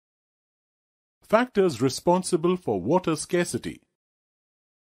Factors responsible for water scarcity.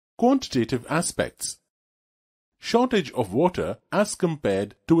 Quantitative aspects. Shortage of water as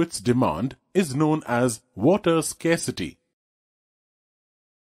compared to its demand is known as water scarcity.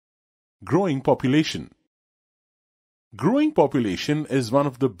 Growing population. Growing population is one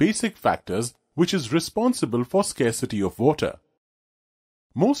of the basic factors which is responsible for scarcity of water.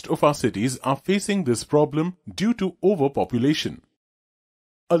 Most of our cities are facing this problem due to overpopulation.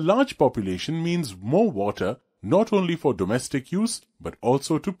 A large population means more water not only for domestic use but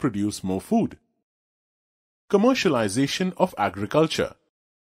also to produce more food. Commercialization of agriculture.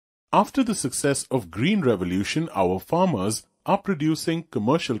 After the success of Green Revolution, our farmers are producing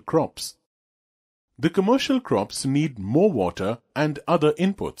commercial crops. The commercial crops need more water and other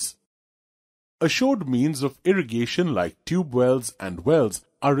inputs. Assured means of irrigation like tube wells and wells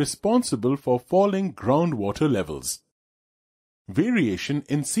are responsible for falling groundwater levels. Variation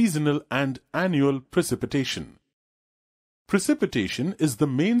in seasonal and annual precipitation. Precipitation is the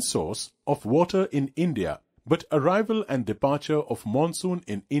main source of water in India, but arrival and departure of monsoon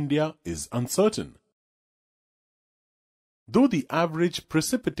in India is uncertain. Though the average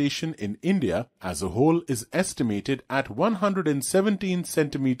precipitation in India as a whole is estimated at 117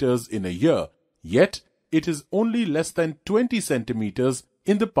 centimeters in a year, yet it is only less than 20 centimeters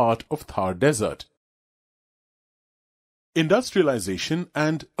in the part of Thar Desert. Industrialization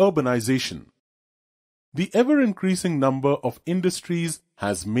and urbanization. The ever-increasing number of industries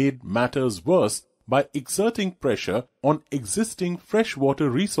has made matters worse by exerting pressure on existing freshwater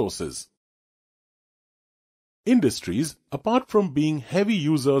resources. Industries, apart from being heavy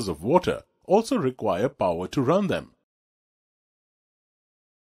users of water, also require power to run them.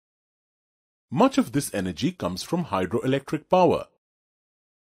 Much of this energy comes from hydroelectric power.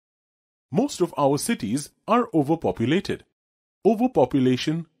 Most of our cities are overpopulated.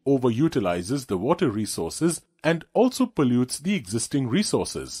 Overpopulation overutilizes the water resources and also pollutes the existing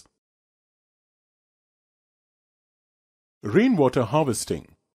resources. Rainwater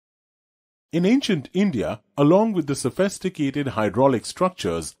harvesting. In ancient India, along with the sophisticated hydraulic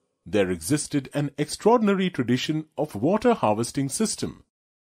structures, there existed an extraordinary tradition of water harvesting system.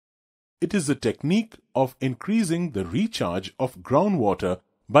 It is a technique of increasing the recharge of groundwater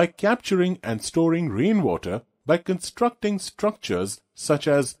by capturing and storing rainwater by constructing structures such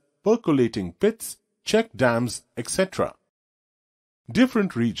as percolating pits, check dams, etc.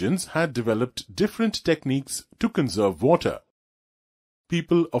 Different regions had developed different techniques to conserve water.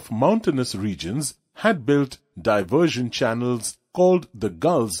 People of mountainous regions had built diversion channels called the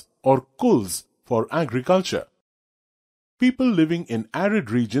gulls or kulls for agriculture. People living in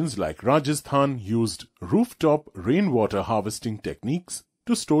arid regions like Rajasthan used rooftop rainwater harvesting techniques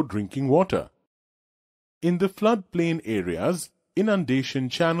to store drinking water. In the floodplain areas, inundation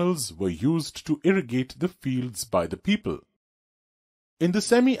channels were used to irrigate the fields by the people. In the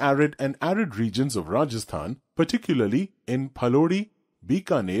semi-arid and arid regions of Rajasthan, particularly in Phalodi,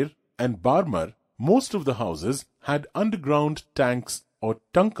 Bikaner and Barmar, most of the houses had underground tanks or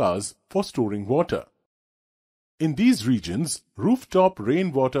tankas for storing water. In these regions, rooftop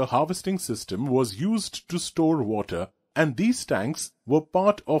rainwater harvesting system was used to store water, and these tanks were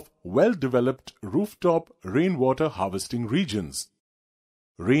part of well-developed rooftop rainwater harvesting regions.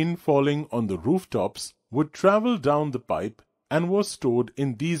 Rain falling on the rooftops would travel down the pipe and was stored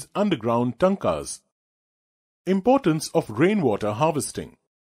in these underground tankas. Importance of rainwater harvesting.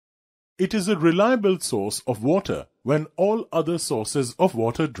 It is a reliable source of water when all other sources of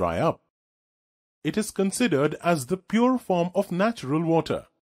water dry up. It is considered as the pure form of natural water.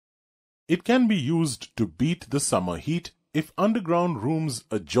 It can be used to beat the summer heat if underground rooms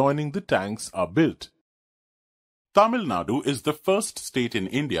adjoining the tanks are built. Tamil Nadu is the first state in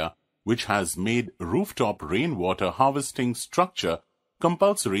India which has made rooftop rainwater harvesting structure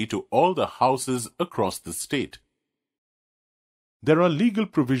compulsory to all the houses across the state. There are legal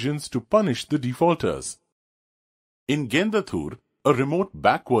provisions to punish the defaulters. In Gendathur, a remote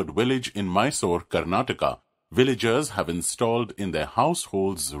backward village in Mysore, Karnataka, villagers have installed in their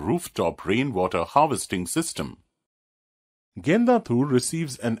households rooftop rainwater harvesting system. Gendathur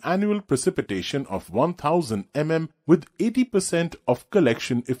receives an annual precipitation of 1000 mm with 80% of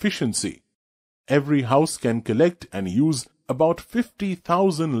collection efficiency. Every house can collect and use about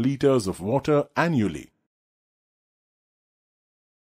 50,000 liters of water annually.